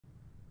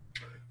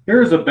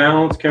Here's a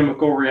balanced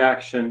chemical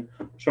reaction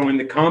showing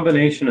the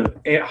combination of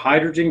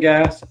hydrogen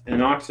gas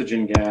and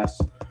oxygen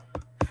gas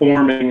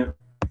forming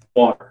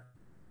water.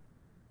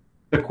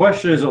 The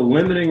question is a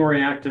limiting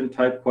reactant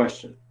type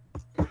question.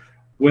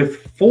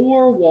 With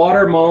 4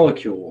 water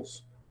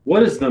molecules,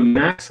 what is the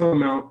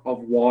maximum amount of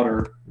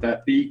water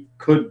that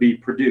could be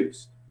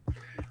produced?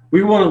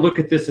 We want to look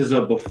at this as a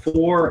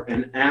before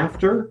and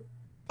after,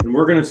 and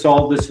we're going to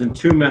solve this in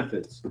 2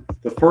 methods.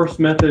 The first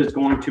method is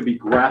going to be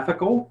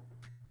graphical,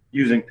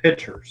 using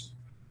pictures.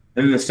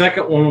 And the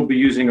second one will be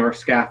using our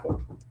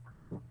scaffold.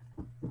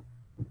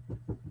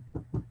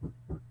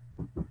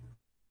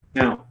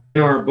 Now,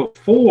 in our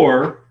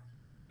before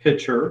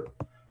picture,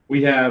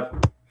 we have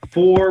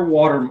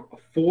 4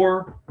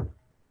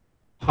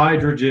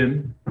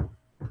 hydrogen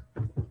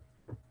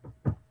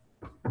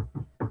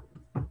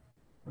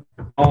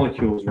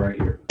molecules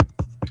right here.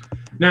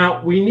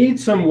 Now, we need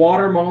some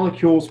water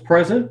molecules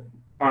present.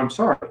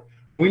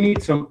 We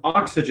need some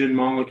oxygen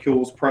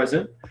molecules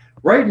present.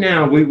 Right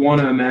now, we want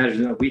to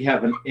imagine that we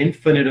have an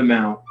infinite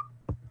amount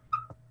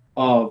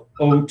of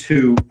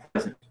O2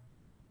 present.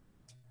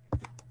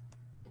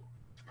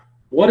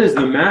 What is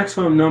the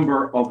maximum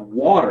number of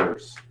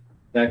waters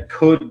that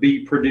could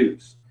be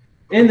produced?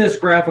 In this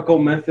graphical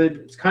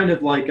method, it's kind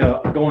of like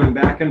going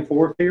back and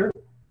forth here.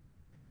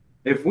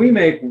 If we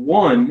make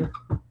 1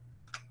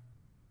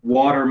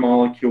 water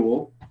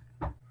molecule,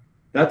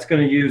 that's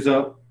going to use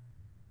up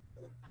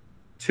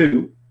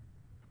 2.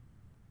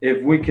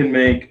 If we can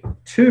make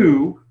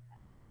 2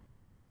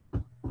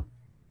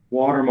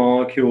 water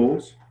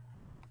molecules,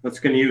 that's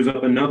going to use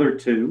up another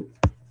 2.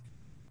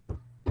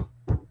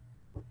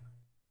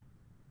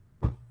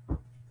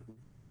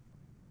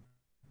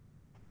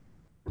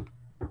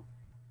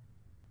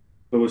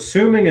 So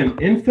assuming an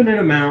infinite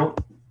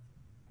amount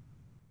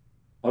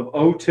of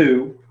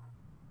O2,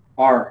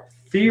 our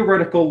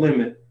theoretical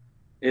limit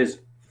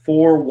is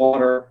 4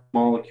 water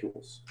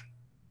molecules.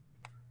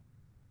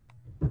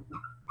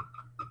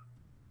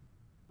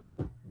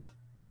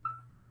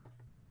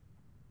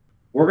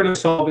 We're going to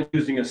solve it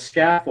using a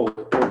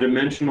scaffold or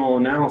dimensional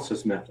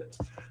analysis method.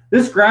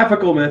 This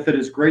graphical method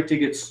is great to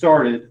get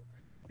started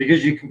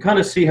because you can kind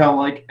of see how,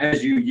 like,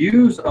 as you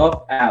use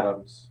up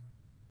atoms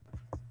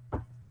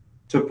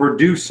to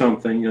produce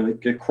something, they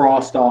get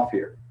crossed off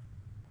here.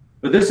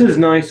 But this is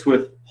nice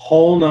with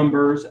whole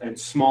numbers and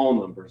small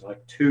numbers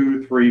like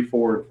 2, 3,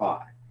 4, and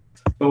 5.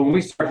 But when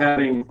we start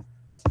having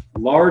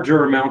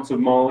larger amounts of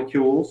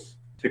molecules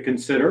to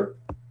consider,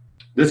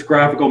 this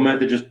graphical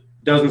method just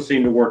doesn't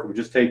seem to work. It would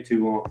just take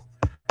too long.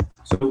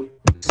 So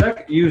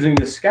using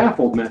the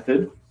scaffold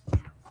method,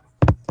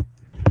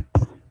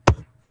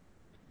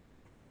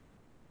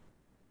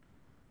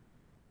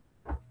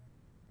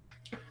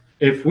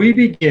 if we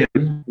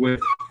begin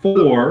with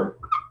 4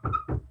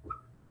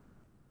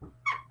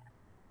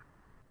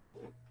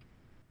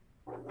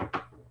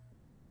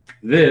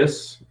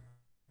 this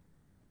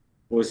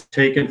was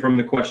taken from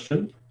the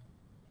question.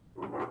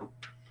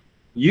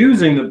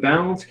 Using the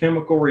balanced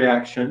chemical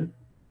reaction,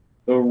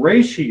 the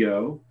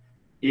ratio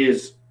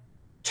is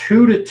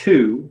 2 to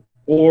 2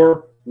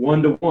 or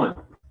 1 to 1.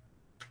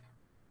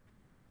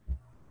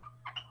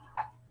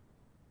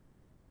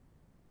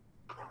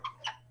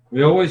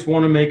 We always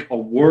want to make a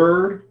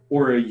word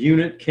or a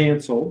unit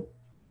cancel.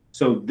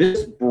 So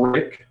this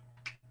brick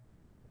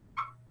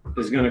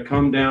is going to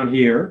come down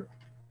here.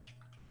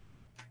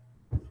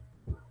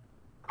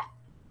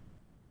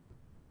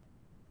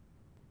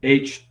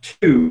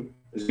 H2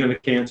 is going to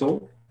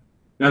cancel.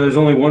 Now there's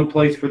only one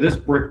place for this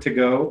brick to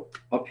go,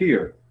 up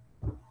here.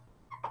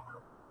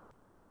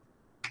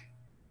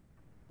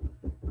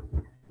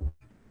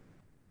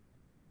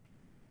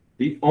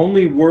 The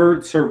only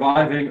word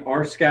surviving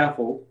our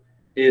scaffold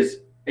is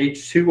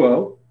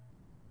H2O.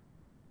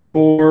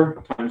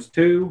 4 times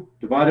 2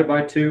 divided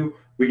by 2,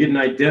 we get an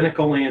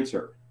identical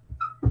answer.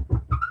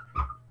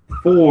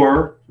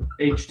 4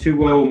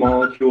 H2O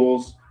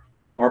molecules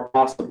are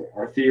possible,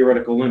 our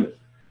theoretical limit.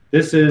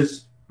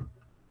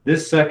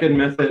 This second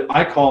method,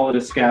 I call it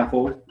a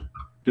scaffold.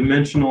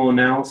 Dimensional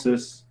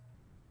analysis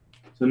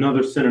is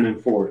another synonym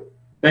for it.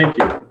 Thank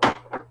you.